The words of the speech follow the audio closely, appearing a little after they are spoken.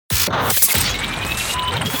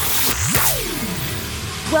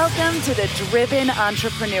Welcome to The Driven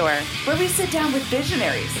Entrepreneur, where we sit down with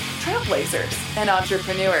visionaries, trailblazers, and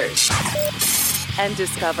entrepreneurs and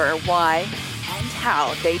discover why and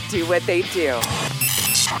how they do what they do.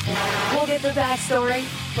 We'll get the backstory,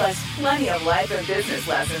 plus plenty of life and business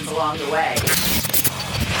lessons along the way.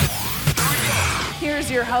 Here's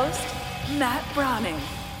your host, Matt Browning.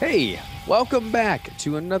 Hey, welcome back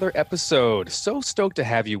to another episode. So stoked to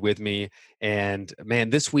have you with me. And man,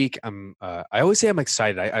 this week I always say I'm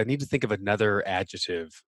excited. I need to think of another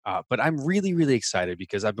adjective, but I'm really, really excited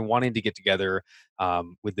because I've been wanting to get together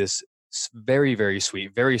with this very, very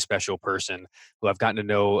sweet, very special person who I've gotten to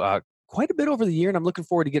know quite a bit over the year, and I'm looking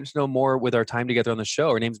forward to getting to know more with our time together on the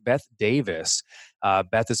show. Her name's Baeth Davis.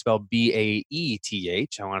 Baeth is spelled Baeth.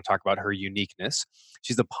 I want to talk about her uniqueness.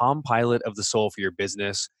 She's the Palm Pilot of the Soul for your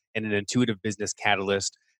business and an intuitive business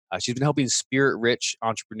catalyst. She's been helping spirit-rich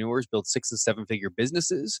entrepreneurs build 6- and 7-figure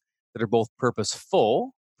businesses that are both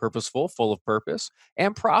purposeful, full of purpose,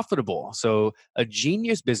 and profitable. So a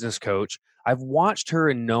genius business coach. I've watched her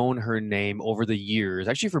and known her name over the years,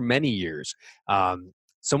 actually for many years.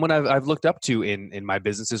 Someone I've looked up to in my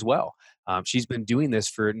business as well. She's been doing this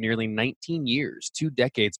for nearly 19 years, 2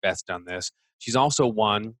 decades. Baeth's done this. She's also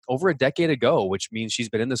won over a decade ago, which means she's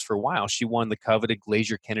been in this for a while. She won the coveted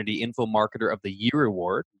Glazier Kennedy Info Marketer of the Year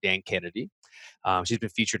Award, Dan Kennedy. She's been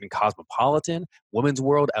featured in Cosmopolitan, Women's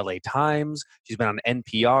World, LA Times. She's been on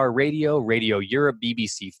NPR Radio, Radio Europe,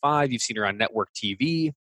 BBC 5. You've seen her on network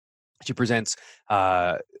TV. She presents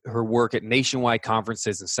her work at nationwide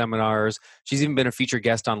conferences and seminars. She's even been a featured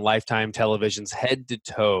guest on Lifetime Television's Head to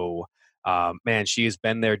Toe. Man, she has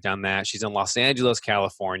been there, done that. She's in Los Angeles,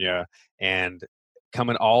 California, and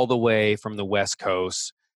coming all the way from the West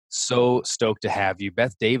Coast. So stoked to have you.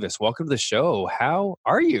 Baeth Davis, welcome to the show. How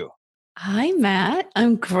are you? Hi, Matt.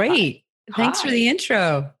 I'm great. Thanks for the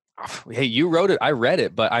intro. Hey, you wrote it. I read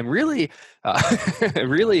it, but I'm really,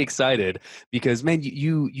 really excited because, man,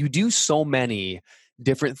 you do so many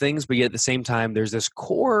different things, but yet at the same time, there's this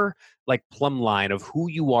core like plumb line of who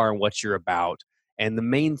you are and what you're about. And the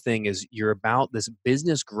main thing is you're about this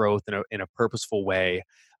business growth in a purposeful way.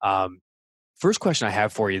 First question I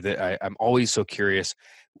have for you that I'm always so curious.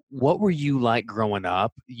 What were you like growing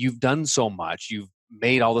up? You've done so much. You've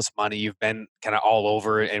made all this money. You've been kind of all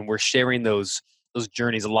over, and we're sharing those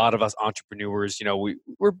journeys. A lot of us entrepreneurs,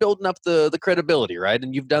 we're building up the credibility, right?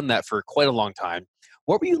 And you've done that for quite a long time.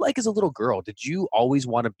 What were you like as a little girl? Did you always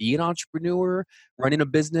want to be an entrepreneur, running a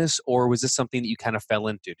business, or was this something that you kind of fell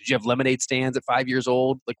into? Did you have lemonade stands at 5 years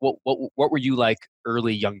old? Like what were you like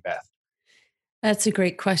early young Baeth? That's a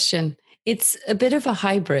great question. It's a bit of a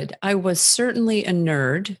hybrid. I was certainly a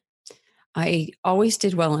nerd. I always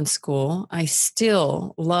did well in school. I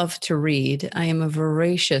still love to read. I am a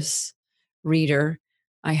voracious reader.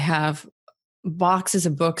 I have boxes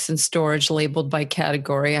of books in storage labeled by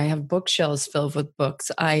category. I have bookshelves filled with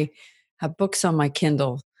books. I have books on my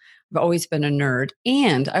Kindle. I've always been a nerd,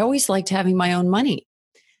 and I always liked having my own money.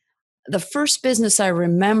 The first business I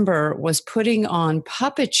remember was putting on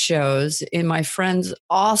puppet shows in my friend's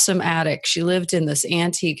awesome attic. She lived in this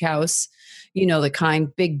antique house, the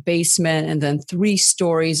kind, big basement, and then 3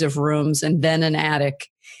 stories of rooms, and then an attic.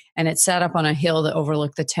 And it sat up on a hill that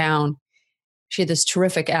overlooked the town. She had this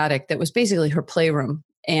terrific attic that was basically her playroom.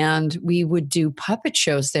 And we would do puppet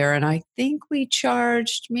shows there. And I think we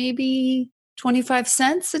charged maybe 25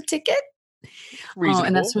 cents a ticket. Reasonable.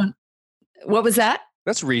 And that's what was that?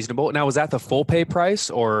 That's reasonable. Now, was that the full pay price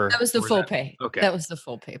or? That was the full pay. Okay. That was the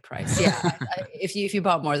full pay price. Yeah. If you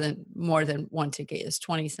bought more than one ticket, it's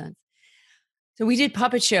 20 cents. So we did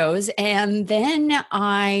puppet shows. And then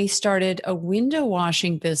I started a window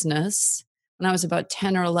washing business when I was about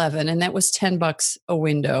 10 or 11. And that was $10 a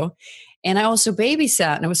window. And I also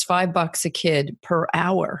babysat, and it was $5 a kid per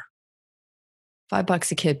hour.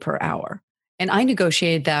 $5 a kid per hour. And I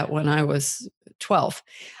negotiated that when I was 12.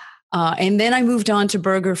 And then I moved on to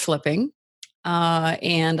burger flipping.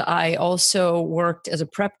 And I also worked as a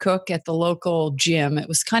prep cook at the local gym. It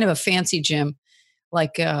was kind of a fancy gym,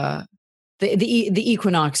 like the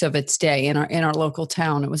Equinox of its day in our local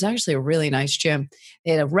town. It was actually a really nice gym.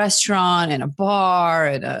 They had a restaurant and a bar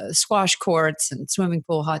and squash courts and swimming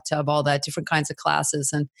pool, hot tub, all that, different kinds of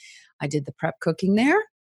classes. And I did the prep cooking there.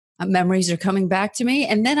 Memories are coming back to me.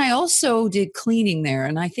 And then I also did cleaning there.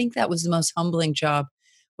 And I think that was the most humbling job,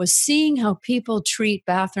 was seeing how people treat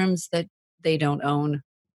bathrooms that they don't own.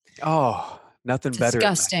 Oh, nothing better.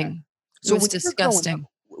 Disgusting. So it was disgusting.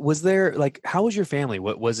 Was there how was your family?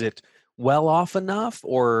 Was it well off enough,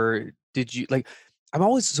 or did you I'm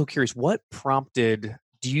always so curious, what prompted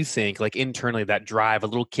do you think, like internally, that drive a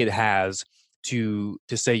little kid has to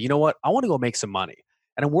say, you know what, I want to go make some money?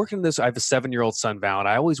 And I'm working this. I have a 7-year-old son, Val, and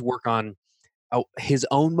I always work on his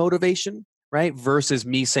own motivation, right? Versus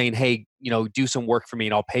me saying, hey, do some work for me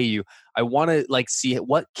and I'll pay you. I want to like see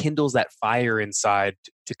what kindles that fire inside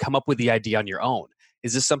to come up with the idea on your own.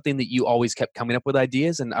 Is this something that you always kept coming up with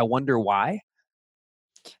ideas? And I wonder why.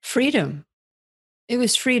 Freedom. It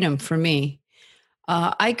was freedom for me.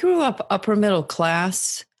 I grew up upper middle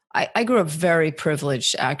class. I grew up very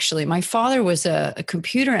privileged, actually. My father was a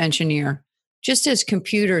computer engineer, just as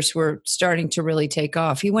computers were starting to really take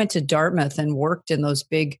off. He went to Dartmouth and worked in those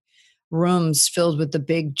big rooms filled with the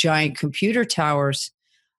big, giant computer towers.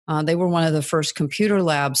 They were one of the first computer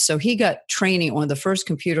labs. So he got training at one of the first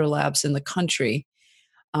computer labs in the country.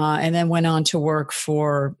 And then went on to work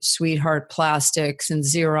for Sweetheart Plastics and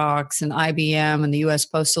Xerox and IBM and the U.S.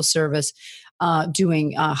 Postal Service,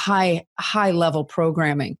 doing high level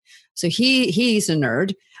programming. So he's a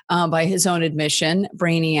nerd by his own admission,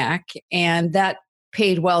 brainiac, and that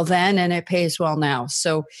paid well then, and it pays well now.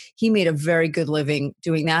 So he made a very good living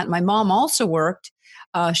doing that. My mom also worked.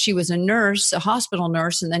 She was a nurse, a hospital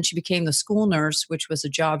nurse, and then she became the school nurse, which was a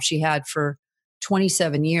job she had for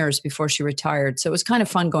 27 years before she retired. So it was kind of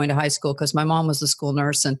fun going to high school because my mom was the school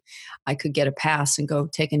nurse and I could get a pass and go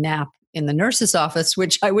take a nap in the nurse's office,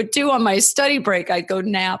 which I would do on my study break. I'd go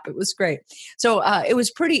nap. It was great. So it was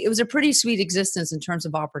a pretty sweet existence in terms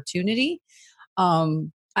of opportunity. I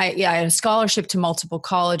had a scholarship to multiple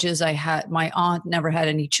colleges. My aunt never had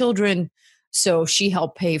any children, so she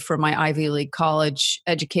helped pay for my Ivy League college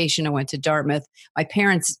education. I went to Dartmouth. My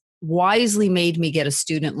parents wisely made me get a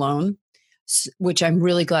student loan, which I'm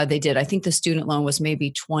really glad they did. I think the student loan was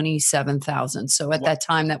maybe $27,000. So at that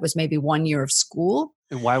time, that was maybe 1 year of school.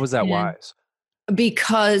 And why was that wise?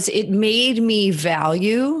 Because it made me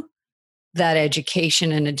value that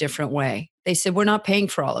education in a different way. They said, we're not paying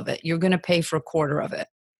for all of it. You're going to pay for a quarter of it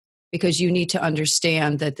because you need to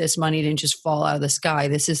understand that this money didn't just fall out of the sky.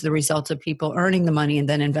 This is the result of people earning the money and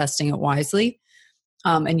then investing it wisely.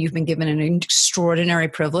 And you've been given an extraordinary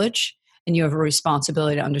privilege. And you have a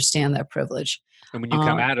responsibility to understand that privilege. And when you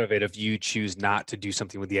come out of it, if you choose not to do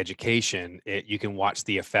something with the education, you can watch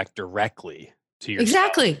the effect directly to yourself.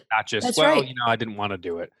 Exactly. Not just, That's right. I didn't want to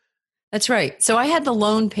do it. That's right. So I had the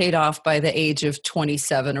loan paid off by the age of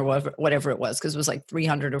 27 or whatever it was, because it was like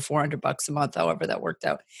 $300 or $400 a month, however that worked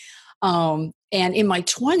out. And in my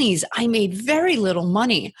 20s, I made very little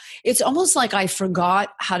money. It's almost like I forgot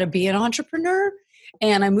how to be an entrepreneur.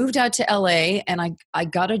 And I moved out to LA and I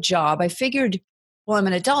got a job. I figured, well, I'm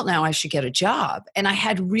an adult now, I should get a job. And I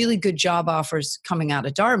had really good job offers coming out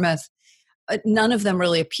of Dartmouth. None of them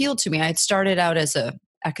really appealed to me. I had started out as an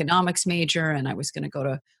economics major and I was going to go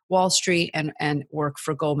to Wall Street and work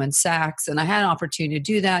for Goldman Sachs. And I had an opportunity to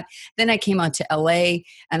do that. Then I came out to LA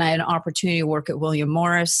and I had an opportunity to work at William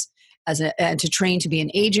Morris and to train to be an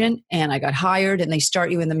agent, and I got hired, and they start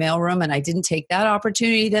you in the mailroom, and I didn't take that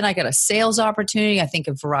opportunity. Then I got a sales opportunity, I think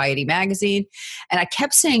of Variety magazine, and I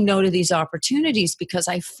kept saying no to these opportunities because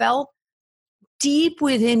I felt deep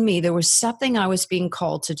within me there was something I was being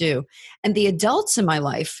called to do. And the adults in my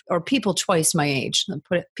life, or people twice my age,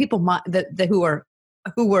 people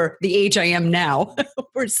who were the age I am now,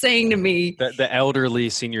 were saying to me, the elderly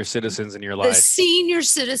senior citizens in your life, the senior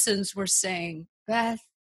citizens were saying, Beth,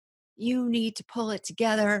 you need to pull it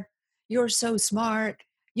together. You're so smart.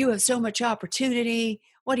 You have so much opportunity.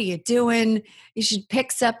 What are you doing? You should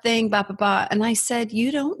pick something, blah, blah, blah. And I said,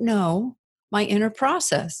 you don't know my inner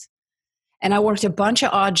process. And I worked a bunch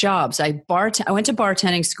of odd jobs. I went to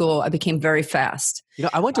bartending school. I became very fast.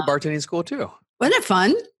 I went to bartending school too. Wasn't it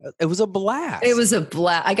fun? It was a blast. It was a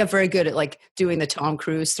blast. I got very good at like doing the Tom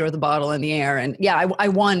Cruise, throw the bottle in the air. And yeah, I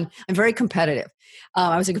won. I'm very competitive.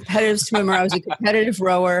 I was a competitive swimmer. I was a competitive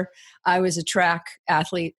rower. I was a track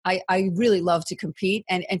athlete. I really love to compete.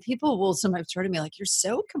 And people will sometimes turn to me like, you're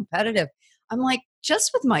so competitive. I'm like,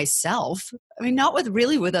 just with myself. I mean, not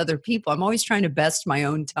with other people. I'm always trying to best my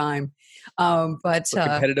own time. But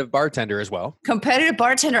competitive bartender as well. Competitive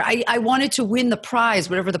bartender. I wanted to win the prize,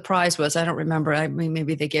 whatever the prize was. I don't remember. I mean,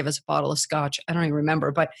 maybe they gave us a bottle of scotch. I don't even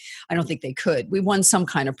remember, but I don't think they could. We won some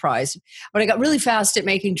kind of prize. But I got really fast at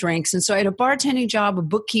making drinks. And so I had a bartending job, a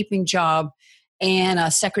bookkeeping job, and a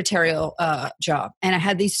secretarial job. And I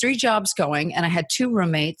had these 3 jobs going, and I had 2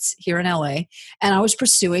 roommates here in LA, and I was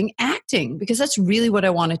pursuing acting because that's really what I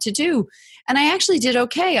wanted to do. And I actually did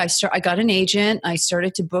okay. I got an agent. I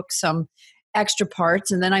started to book some extra parts,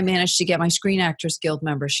 and then I managed to get my Screen Actors Guild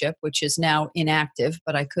membership, which is now inactive,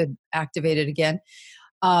 but I could activate it again.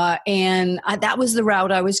 That was the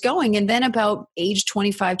route I was going. And then about age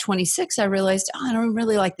 25, 26, I realized, I don't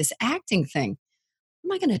really like this acting thing.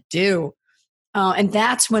 What am I going to do? And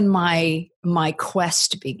that's when my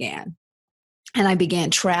quest began. And I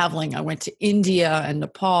began traveling. I went to India and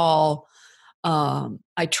Nepal.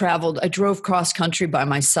 I drove cross country by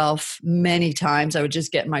myself many times. I would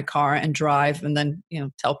just get in my car and drive and then,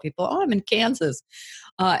 tell people, oh, I'm in Kansas.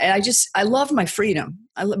 And I love my freedom.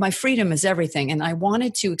 My freedom is everything. And I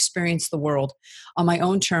wanted to experience the world on my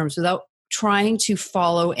own terms without trying to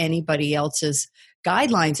follow anybody else's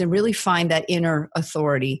guidelines and really find that inner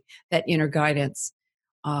authority, that inner guidance.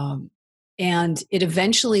 And it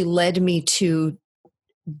eventually led me to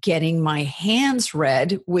getting my hands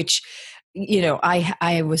read, which,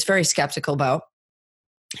 I was very skeptical about.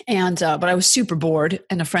 But I was super bored.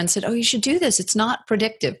 And a friend said, oh, you should do this. It's not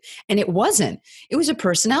predictive. And it wasn't. It was a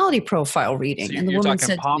personality profile reading. So and the you're woman talking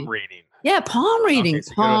said palm reading. Yeah, palm reading. Okay,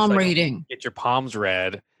 so palm reading. Get your palms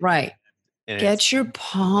read. Right. Get your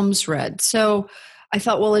palms read. So I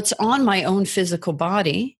thought, well, it's on my own physical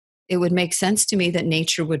body. It would make sense to me that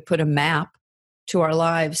nature would put a map to our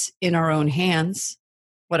lives in our own hands.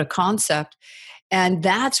 What a concept. And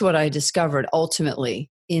that's what I discovered ultimately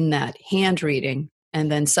in that hand reading,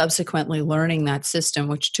 and then subsequently learning that system,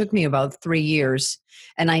 which took me about 3 years.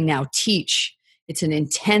 And I now teach. It's an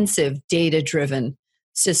intensive data-driven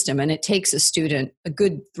system, and it takes a student a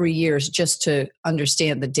good 3 years just to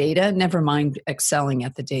understand the data, never mind excelling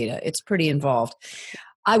at the data. It's pretty involved.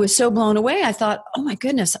 I was so blown away. I thought, oh my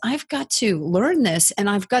goodness, I've got to learn this, and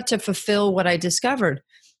I've got to fulfill what I discovered.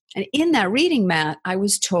 And in that reading, Matt, I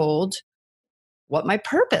was told what my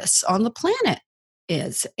purpose on the planet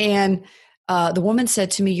is. And the woman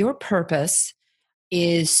said to me, your purpose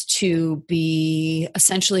is to be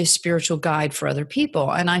essentially a spiritual guide for other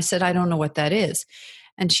people. And I said, I don't know what that is.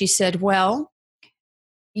 And she said, well,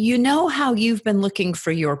 you know how you've been looking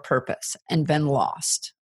for your purpose and been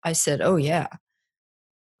lost? I said, oh, yeah.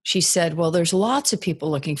 She said, well, there's lots of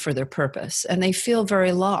people looking for their purpose and they feel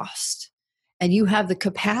very lost. And you have the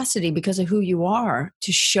capacity, because of who you are,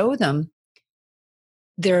 to show them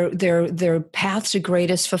their path to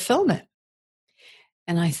greatest fulfillment.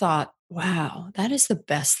 And I thought, wow, that is the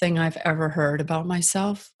best thing I've ever heard about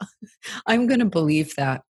myself. I'm going to believe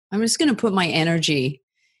that. I'm just going to put my energy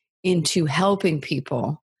into helping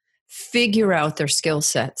people figure out their skill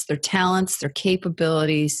sets, their talents, their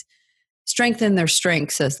capabilities, strengthen their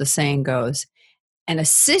strengths, as the saying goes, and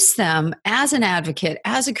assist them as an advocate,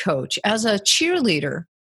 as a coach, as a cheerleader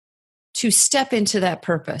to step into that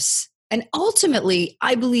purpose. And ultimately,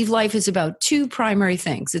 I believe life is about two primary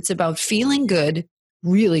things. It's about feeling good,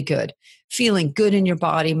 really good, feeling good in your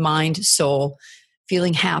body, mind, soul,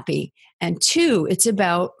 feeling happy. And two, it's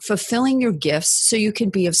about fulfilling your gifts so you can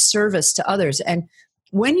be of service to others. And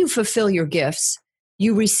when you fulfill your gifts,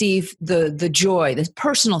 you receive the joy, the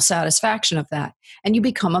personal satisfaction of that, and you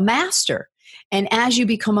become a master. And as you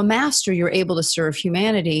become a master, you're able to serve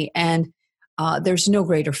humanity. And there's no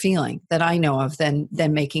greater feeling that I know of than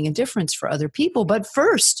making a difference for other people. But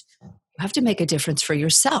first, you have to make a difference for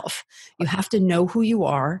yourself. You have to know who you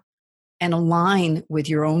are and align with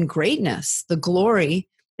your own greatness, the glory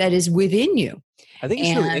that is within you. I think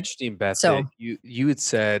it's really interesting, Beth, so, that you had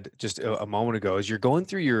said just a moment ago, as you're going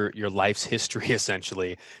through your life's history,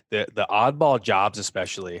 essentially, the oddball jobs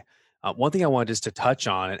especially. One thing I wanted just to touch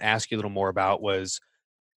on and ask you a little more about was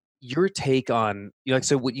your take on, like,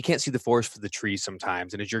 so you can't see the forest for the trees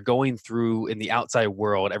sometimes. And as you're going through in the outside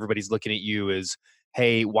world, everybody's looking at you as,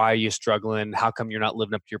 hey, why are you struggling? How come you're not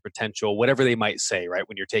living up to your potential? Whatever they might say, right?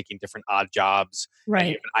 When you're taking different odd jobs, and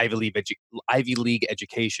you have an Ivy League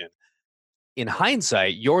education. In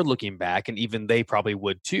hindsight, you're looking back, and even they probably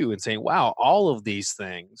would too, and saying, wow, all of these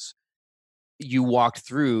things you walked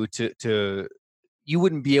through to you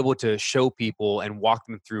wouldn't be able to show people and walk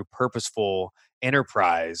them through purposeful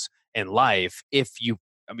enterprise and life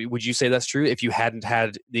would you say that's true? If you hadn't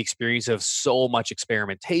had the experience of so much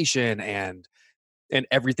experimentation and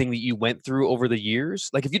everything that you went through over the years,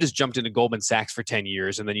 like if you just jumped into Goldman Sachs for 10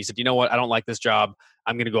 years and then you said, you know what, I don't like this job,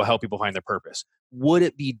 I'm going to go help people find their purpose. Would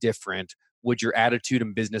it be different? Would your attitude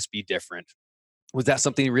in business be different? Was that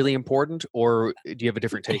something really important, or do you have a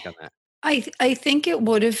different take on that? I think it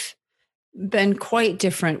would have been quite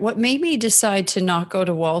different. What made me decide to not go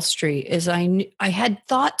to Wall Street is I had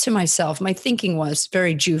thought to myself, my thinking was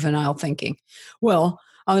very juvenile thinking. Well,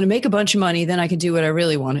 I'm going to make a bunch of money, then I can do what I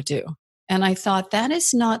really want to do. And I thought that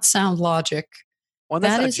is not sound logic. Well,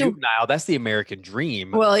 that's not juvenile. That's the American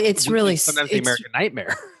dream. Well, it's really sometimes the American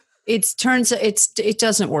nightmare. it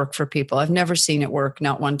doesn't work for people. I've never seen it work,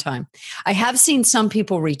 not one time. I have seen some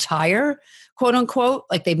people retire, quote unquote,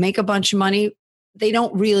 like they make a bunch of money. They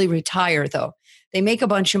don't really retire though. They make a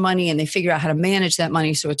bunch of money and they figure out how to manage that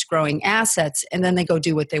money so it's growing assets, and then they go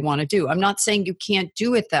do what they want to do. I'm not saying you can't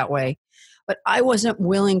do it that way, but I wasn't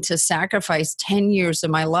willing to sacrifice 10 years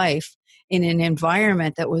of my life in an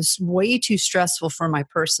environment that was way too stressful for my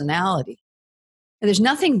personality. And there's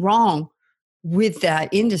nothing wrong with that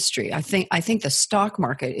industry. I think the stock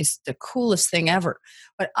market is the coolest thing ever.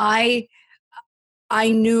 But I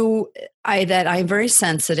knew that I'm very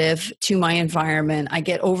sensitive to my environment. I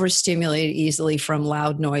get overstimulated easily from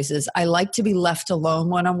loud noises. I like to be left alone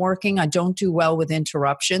when I'm working. I don't do well with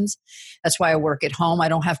interruptions. That's why I work at home. I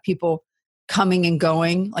don't have people coming and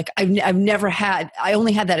going. Like I've never had, I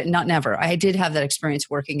only had that, not never. I did have that experience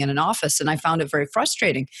working in an office, and I found it very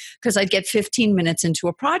frustrating because I'd get 15 minutes into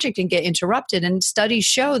a project and get interrupted. And studies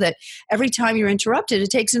show that every time you're interrupted, it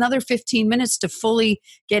takes another 15 minutes to fully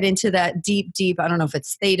get into that deep, I don't know if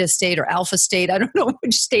it's theta state or alpha state. I don't know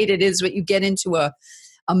which state it is, but you get into a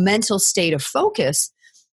mental state of focus.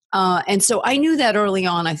 And so I knew that early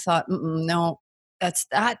on. I thought, no,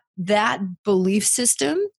 that belief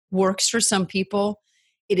system works for some people.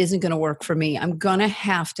 It isn't going to work for me. I'm going to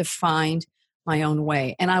have to find my own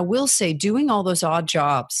way. And I will say, doing all those odd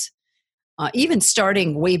jobs, even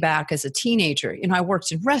starting way back as a teenager, I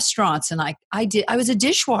worked in restaurants, and I was a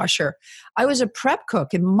dishwasher. I was a prep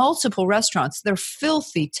cook in multiple restaurants. They're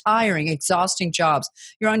filthy, tiring, exhausting jobs.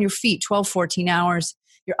 You're on your feet 12, 14 hours.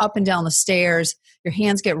 You're up and down the stairs. Your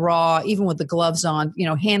hands get raw, even with the gloves on,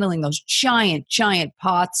 handling those giant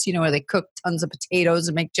pots, where they cook tons of potatoes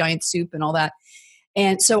and make giant soup and all that.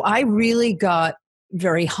 And so I really got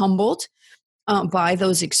very humbled by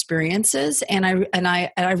those experiences. And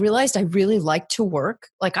I realized I really liked to work.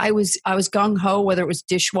 Like I was gung ho, whether it was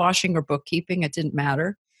dishwashing or bookkeeping, it didn't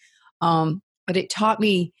matter. But it taught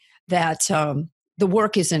me that the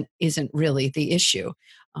work isn't really the issue.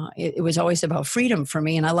 It was always about freedom for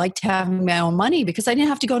me. And I liked having my own money because I didn't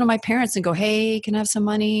have to go to my parents and go, hey, can I have some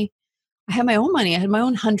money? I had my own money. I had my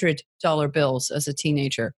own $100 bills as a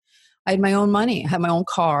teenager. I had my own money. I had my own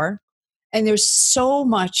car. And there's so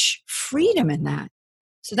much freedom in that.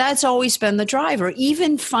 So that's always been the driver.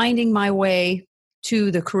 Even finding my way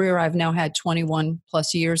to the career I've now had 21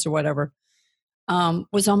 plus years or whatever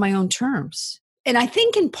was on my own terms. And I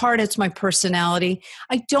think in part it's my personality.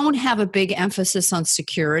 I don't have a big emphasis on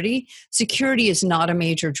security. Security is not a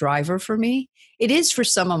major driver for me. It is for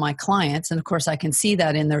some of my clients. And of course, I can see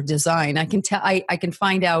that in their design. I can tell, I can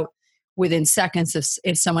find out within seconds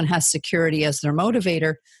if someone has security as their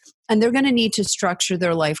motivator. And they're going to need to structure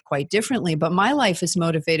their life quite differently. But my life is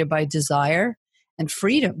motivated by desire and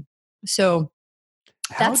freedom. So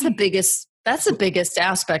that's the biggest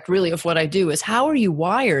aspect really of what I do is how are you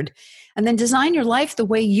wired? And then design your life the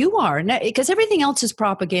way you are. Because everything else is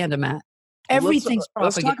propaganda, Matt. Everything's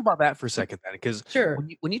propaganda. Let's talk about that for a second then. Because sure.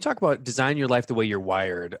 when you talk about design your life the way you're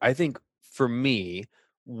wired, I think for me,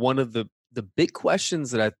 one of the big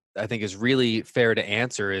questions that I think is really fair to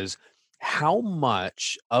answer is how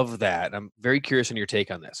much of that, I'm very curious on your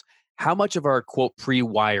take on this, how much of our quote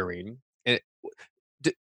pre-wiring,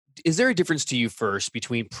 is there a difference to you first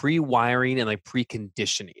between pre-wiring and like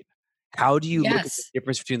preconditioning? How do you look at the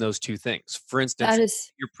difference between those two things? For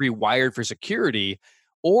instance, you're pre-wired for security,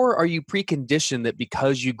 or are you preconditioned that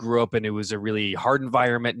because you grew up and it was a really hard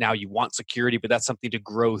environment, now you want security, but that's something to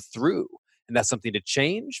grow through and that's something to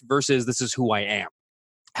change versus this is who I am?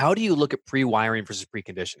 How do you look at pre-wiring versus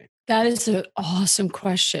preconditioning? That is an awesome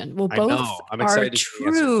question. Well, both are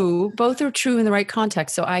true. Both are true in the right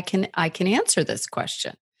context. So I can answer this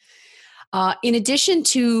question. In addition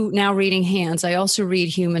to now reading hands, I also read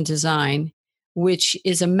human design, which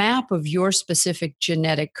is a map of your specific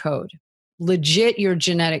genetic code, legit your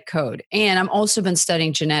genetic code. And I've also been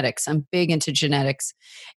studying genetics. I'm big into genetics,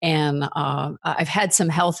 and I've had some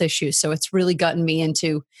health issues. So it's really gotten me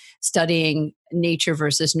into studying nature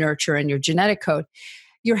versus nurture and your genetic code.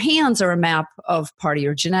 Your hands are a map of part of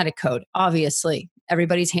your genetic code, obviously.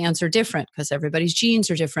 Everybody's hands are different because everybody's genes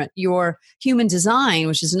are different. Your human design,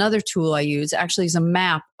 which is another tool I use, actually is a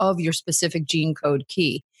map of your specific gene code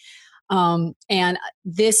key. And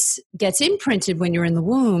this gets imprinted when you're in the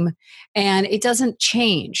womb, and it doesn't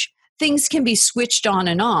change. Things can be switched on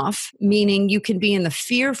and off, meaning you can be in the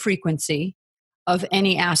fear frequency of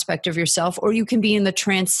any aspect of yourself, or you can be in the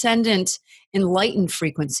transcendent, enlightened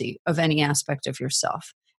frequency of any aspect of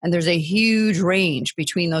yourself. And there's a huge range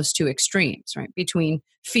between those two extremes, right? Between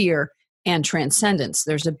fear and transcendence.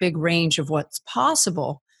 There's a big range of what's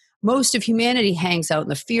possible. Most of humanity hangs out in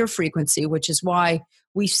the fear frequency, which is why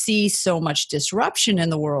we see so much disruption in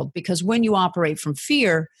the world because when you operate from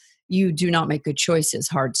fear, you do not make good choices,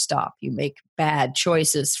 hard stop. You make bad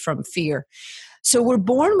choices from fear. So we're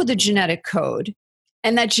born with a genetic code,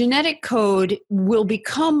 and that genetic code will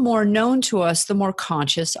become more known to us the more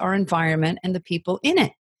conscious our environment and the people in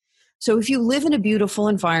it. So if you live in a beautiful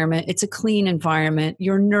environment, it's a clean environment,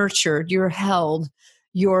 you're nurtured, you're held,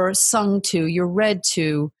 you're sung to, you're read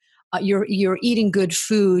to, you're eating good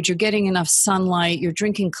food, you're getting enough sunlight, you're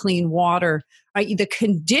drinking clean water, right? The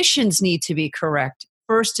conditions need to be correct,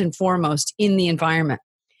 first and foremost, in the environment.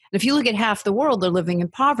 And if you look at half the world, they're living in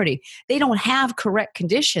poverty. They don't have correct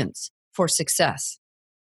conditions for success.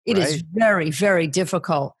 It is Right. very, very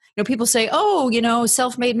difficult. People say, oh,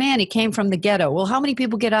 self-made man, he came from the ghetto. Well, how many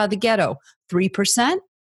people get out of the ghetto? 3%?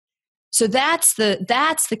 So that's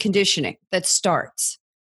the conditioning that starts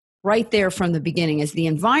right there from the beginning is the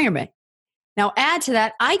environment. Now add to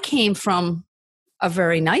that, I came from a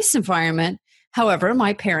very nice environment. However,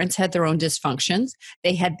 my parents had their own dysfunctions.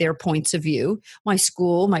 They had their points of view. My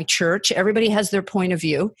school, my church, everybody has their point of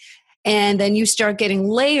view. And then you start getting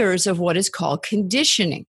layers of what is called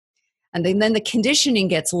conditioning. And then the conditioning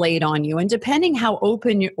gets laid on you. And depending how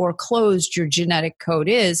open or closed your genetic code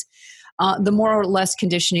is, the more or less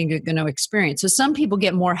conditioning you're going to experience. So some people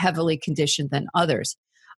get more heavily conditioned than others.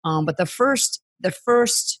 But the first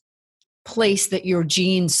place that your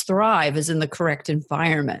genes thrive is in the correct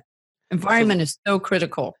environment. Environment is so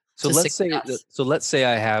critical So to let's say success. let's say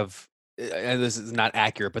I have, and this is not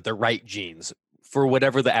accurate, but the right genes for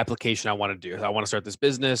whatever the application I want to do. I want to start this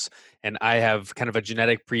business, and I have kind of a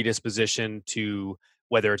genetic predisposition to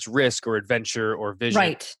whether it's risk or adventure or vision,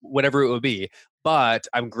 Right. whatever it would be. But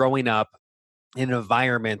I'm growing up in an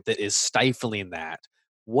environment that is stifling that.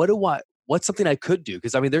 What's something I could do?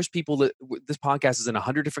 Because I mean, there's people that this podcast is in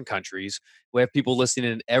 100 different countries. We have people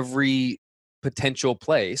listening in every potential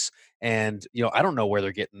place, and I don't know where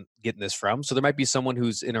they're getting this from. So there might be someone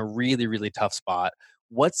who's in a really, really tough spot.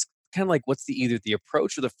 What's kind of like what's the either the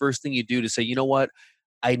approach or the first thing you do to say, you know what,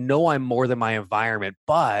 I know I'm more than my environment,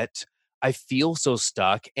 but I feel so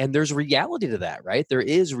stuck. And there's reality to that, right? There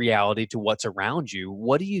is reality to what's around you.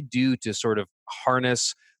 What do you do to sort of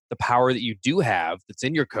harness the power that you do have that's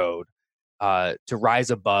in your code to rise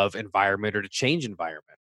above environment or to change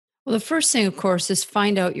environment? Well, the first thing, of course, is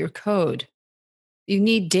find out your code. You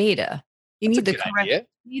need data. You That's a need good idea.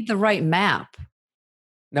 you need the right map.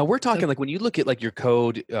 Now we're So talking like when you look at like your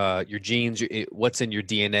code, your genes, what's in your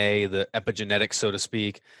DNA, the epigenetics, so to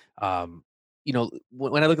speak. Um,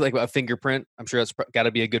 when I look at like a fingerprint, I'm sure that's got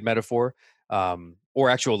to be a good metaphor, or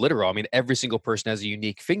actual literal. I mean, every single person has a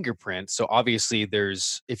unique fingerprint. So obviously,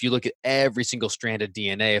 if you look at every single strand of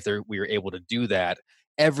DNA, we were able to do that,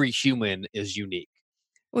 every human is unique.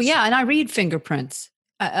 Well, So yeah, and I read fingerprints.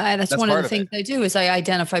 That's that's one of the part of it. things I do is I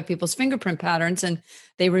identify people's fingerprint patterns, and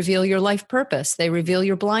they reveal your life purpose. They reveal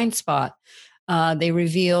your blind spot. They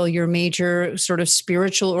reveal your major sort of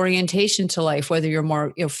spiritual orientation to life, whether you're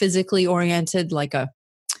more physically oriented, like a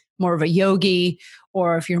more of a yogi,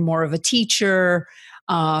 or if you're more of a teacher.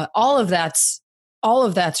 All of that's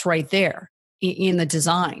right there in the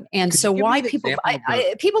design. And Could you so give me why an people example of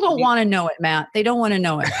the? people When don't you, want to know it, Matt. They don't want to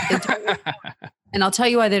know it. They don't, and I'll tell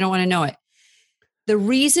you why they don't want to know it. The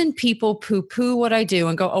reason people poo poo what I do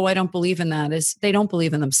and go, oh, I don't believe in that is they don't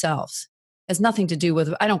believe in themselves. It has nothing to do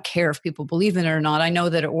with, I don't care if people believe in it or not. I know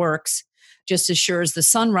that it works just as sure as the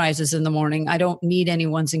sun rises in the morning. I don't need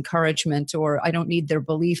anyone's encouragement or I don't need their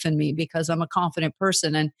belief in me because I'm a confident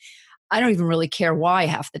person. And I don't even really care why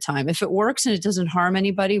half the time. If it works and it doesn't harm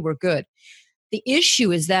anybody, we're good. The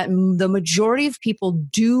issue is that the majority of people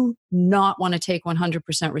do not want to take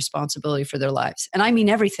 100% responsibility for their lives. And I mean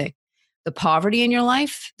everything: the poverty in your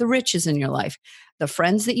life, the riches in your life, the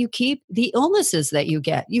friends that you keep, the illnesses that you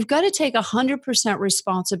get. You've got to take 100%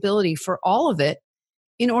 responsibility for all of it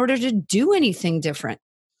in order to do anything different.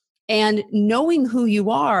 And knowing who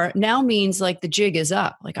you are now means like the jig is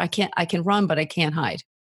up. Like I can run, but I can't hide.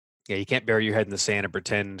 yeah, you can't bury your head in the sand and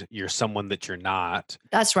pretend you're someone that you're not.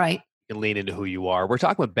 That's right. And lean into who you are. We're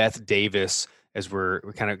talking with Baeth Davis as we're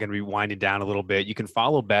kind of going to be winding down a little bit. You can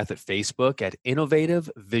follow Baeth at Facebook at Innovative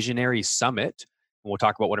Visionary Summit. And we'll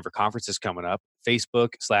talk about one of her conferences coming up,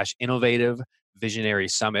 Facebook/Innovative Visionary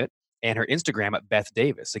Summit, and her Instagram at Baeth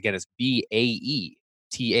Davis. Again, it's BAETH,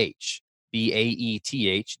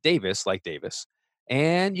 BAETH, Davis, like Davis.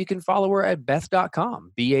 And you can follow her at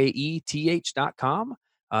Baeth.com, BAETH.com.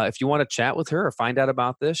 If you want to chat with her or find out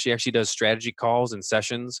about this, she actually does strategy calls and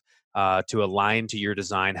sessions to align to your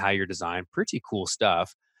design, how you're designed. Pretty cool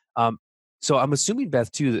stuff. So I'm assuming,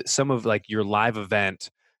 Baeth, too, that some of like your live event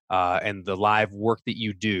and the live work that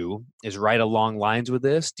you do is right along lines with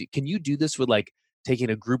this. Can you do this with like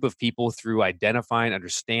taking a group of people through identifying,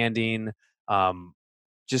 understanding, um,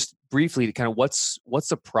 just briefly, kind of what's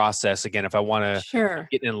the process again? If I want to Sure.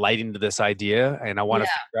 get enlightened to this idea and I want to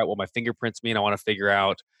Yeah. figure out what my fingerprints mean, I want to figure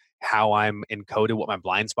out how I'm encoded, what my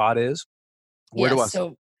blind spot is. Where do I?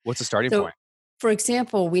 Yes. What's the starting So, point? for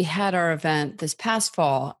example, we had our event this past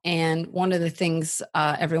fall, and one of the things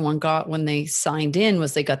everyone got when they signed in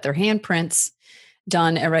was they got their handprints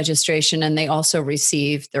done at registration, and they also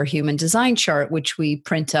received their human design chart, which we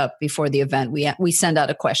print up before the event. We send out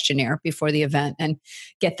a questionnaire before the event and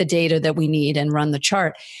get the data that we need and run the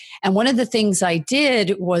chart. And one of the things I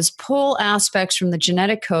did was pull aspects from the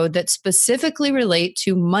genetic code that specifically relate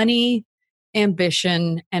to money,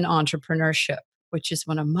 ambition, and entrepreneurship, which is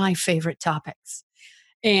one of my favorite topics.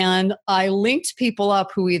 And I linked people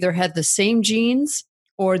up who either had the same genes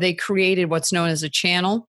or they created what's known as a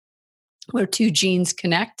channel where two genes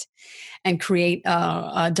connect and create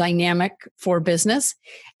a dynamic for business.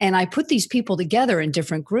 And I put these people together in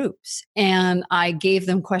different groups and I gave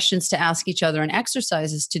them questions to ask each other and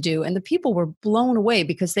exercises to do. And the people were blown away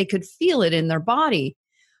because they could feel it in their body,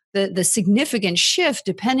 the significant shift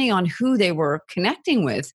depending on who they were connecting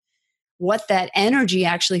with, what that energy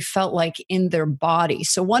actually felt like in their body.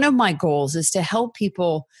 So, one of my goals is to help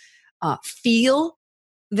people feel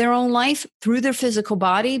their own life through their physical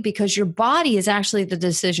body, because your body is actually the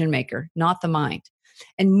decision maker, not the mind.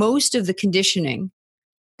 And most of the conditioning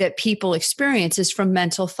that people experience is from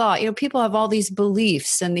mental thought. People have all these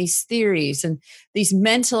beliefs and these theories and these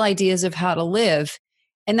mental ideas of how to live.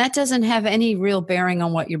 And that doesn't have any real bearing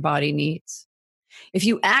on what your body needs. If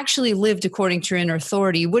you actually lived according to your inner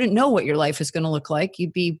authority, you wouldn't know what your life is going to look like.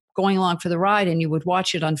 You'd be going along for the ride and you would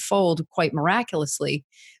watch it unfold quite miraculously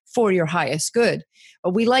for your highest good.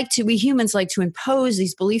 But we humans like to impose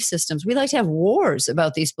these belief systems. We like to have wars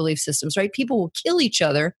about these belief systems, right? People will kill each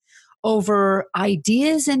other over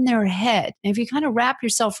ideas in their head. And if you kind of wrap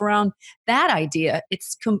yourself around that idea,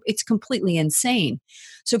 it's completely insane.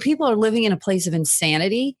 So people are living in a place of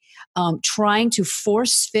insanity, trying to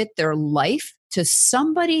force fit their life to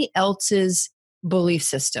somebody else's belief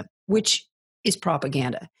system, which is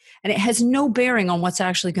propaganda. And it has no bearing on what's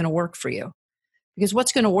actually going to work for you. Because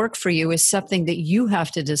what's going to work for you is something that you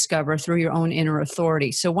have to discover through your own inner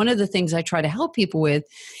authority. So, one of the things I try to help people with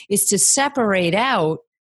is to separate out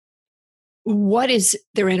what is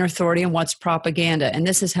their inner authority and what's propaganda. And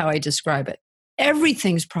this is how I describe it: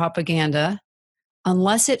 everything's propaganda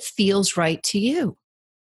unless it feels right to you.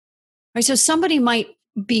 Right? So, somebody might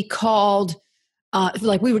be called,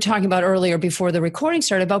 like we were talking about earlier before the recording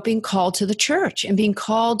started, about being called to the church and being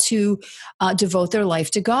called to devote their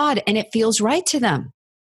life to God. And it feels right to them.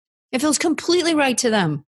 It feels completely right to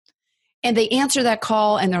them. And they answer that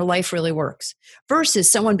call and their life really works.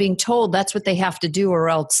 Versus someone being told that's what they have to do or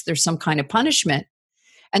else there's some kind of punishment.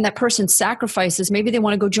 And that person sacrifices, maybe they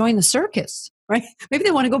want to go join the circus, right? Maybe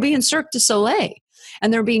they want to go be in Cirque du Soleil.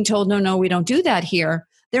 And they're being told, no, we don't do that here.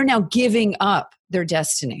 They're now giving up their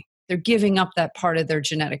destiny. They're giving up that part of their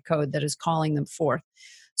genetic code that is calling them forth.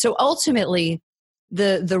 So ultimately,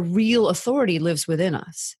 the real authority lives within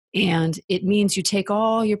us. And it means you take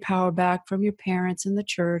all your power back from your parents and the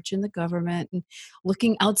church and the government and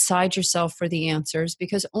looking outside yourself for the answers,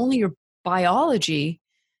 because only your biology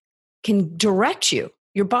can direct you.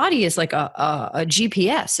 Your body is like a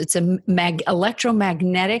GPS. It's a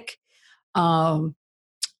electromagnetic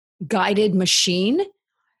guided machine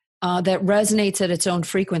that resonates at its own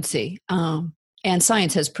frequency. And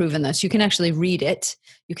science has proven this. You can actually read it.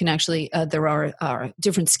 You can actually, there are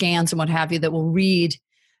different scans and what have you that will read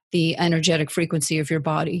the energetic frequency of your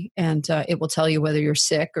body. And it will tell you whether you're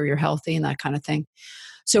sick or you're healthy and that kind of thing.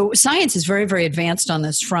 So science is very, very advanced on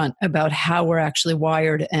this front about how we're actually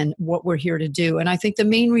wired and what we're here to do. And I think the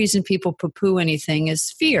main reason people poo-poo anything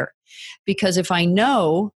is fear. Because if I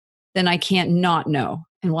know, then I can't not know.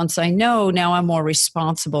 And once I know, now I'm more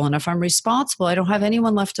responsible. And if I'm responsible, I don't have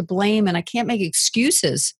anyone left to blame and I can't make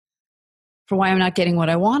excuses for why I'm not getting what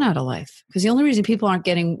I want out of life. Because the only reason people aren't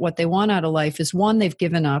getting what they want out of life is one, they've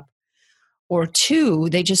given up, or two,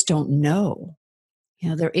 they just don't know.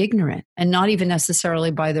 They're ignorant and not even necessarily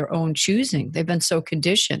by their own choosing. They've been so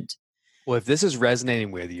conditioned. Well, if this is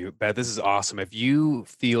resonating with you, Beth, this is awesome. If you're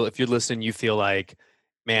listening, you feel like,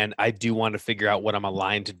 man, I do want to figure out what I'm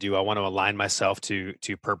aligned to do. I want to align myself to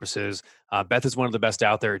purposes. Beth is one of the best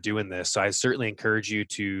out there doing this. So I certainly encourage you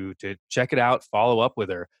to check it out, follow up with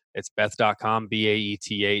her. It's Baeth.com,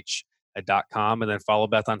 Baeth.com, and then follow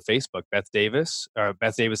Beth on Facebook, Beth Davis on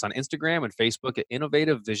Instagram and Facebook at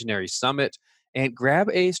Innovative Visionary Summit, and grab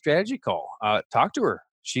a strategy call. Talk to her.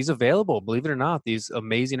 she's available. Believe it or not, these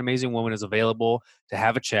amazing woman is available to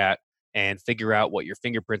have a chat and figure out what your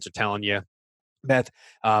fingerprints are telling you. Beth,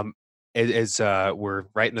 um, we're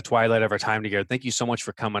right in the twilight of our time together, thank you so much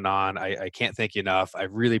for coming on. I can't thank you enough. I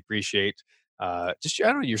really appreciate just I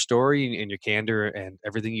don't know, your story and your candor and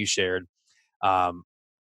everything you shared. Um,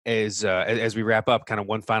 as we wrap up, kind of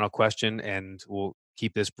one final question, and we'll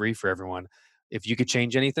keep this brief for everyone. If you could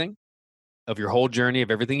change anything of your whole journey of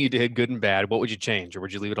everything you did, good and bad, what would you change, or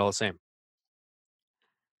would you leave it all the same?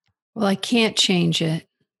 Well, I can't change it.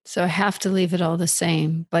 So I have to leave it all the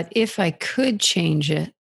same. But if I could change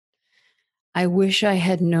it, I wish I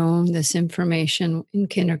had known this information in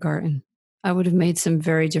kindergarten. I would have made some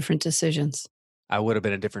very different decisions. I would have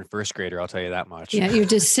been a different first grader, I'll tell you that much. Yeah, your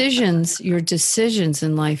decisions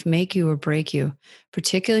in life make you or break you,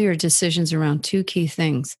 particularly your decisions around two key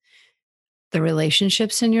things: the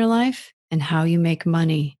relationships in your life and how you make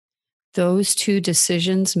money. Those two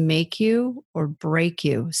decisions make you or break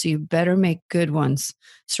you. So you better make good ones.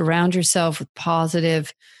 Surround yourself with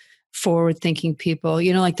positive, forward thinking people,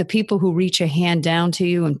 like the people who reach a hand down to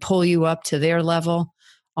you and pull you up to their level.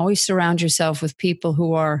 Always surround yourself with people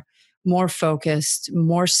who are more focused,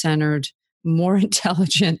 more centered, more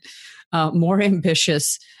intelligent, more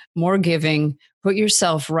ambitious, more giving. Put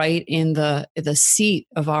yourself right in the seat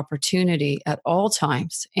of opportunity at all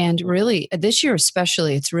times. And really, this year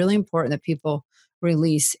especially, it's really important that people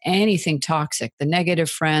release anything toxic, the negative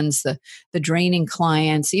friends, the draining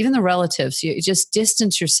clients, even the relatives. You just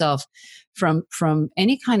distance yourself from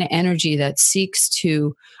any kind of energy that seeks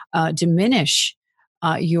to diminish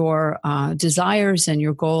your desires and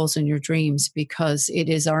your goals and your dreams, because it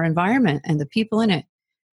is our environment and the people in it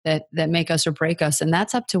that make us or break us, and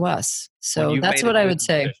that's up to us. So that's what I would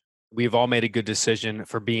say. We've all made a good decision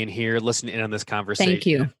for being here, listening in on this conversation. Thank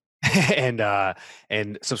you.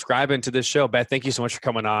 and subscribing to this show. Beth, thank you so much for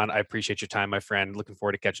coming on. I appreciate your time, my friend. Looking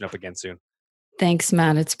forward to catching up again soon. Thanks,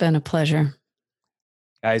 Matt. It's been a pleasure.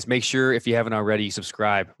 Guys, make sure, if you haven't already,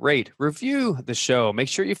 subscribe, rate, review the show. Make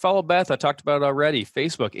sure you follow Beth. I talked about it already.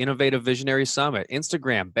 Facebook, Innovative Visionary Summit.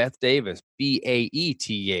 Instagram, Beth Davis,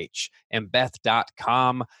 Baeth, and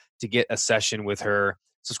Beth.com to get a session with her.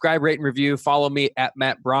 Subscribe, rate, and review. Follow me at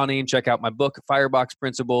Matt Browning. Check out my book, Firebox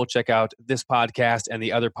Principle. Check out this podcast and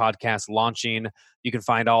the other podcasts launching. You can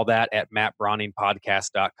find all that at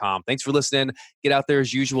mattbrowningpodcast.com. Thanks for listening. Get out there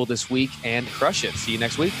as usual this week and crush it. See you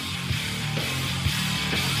next week.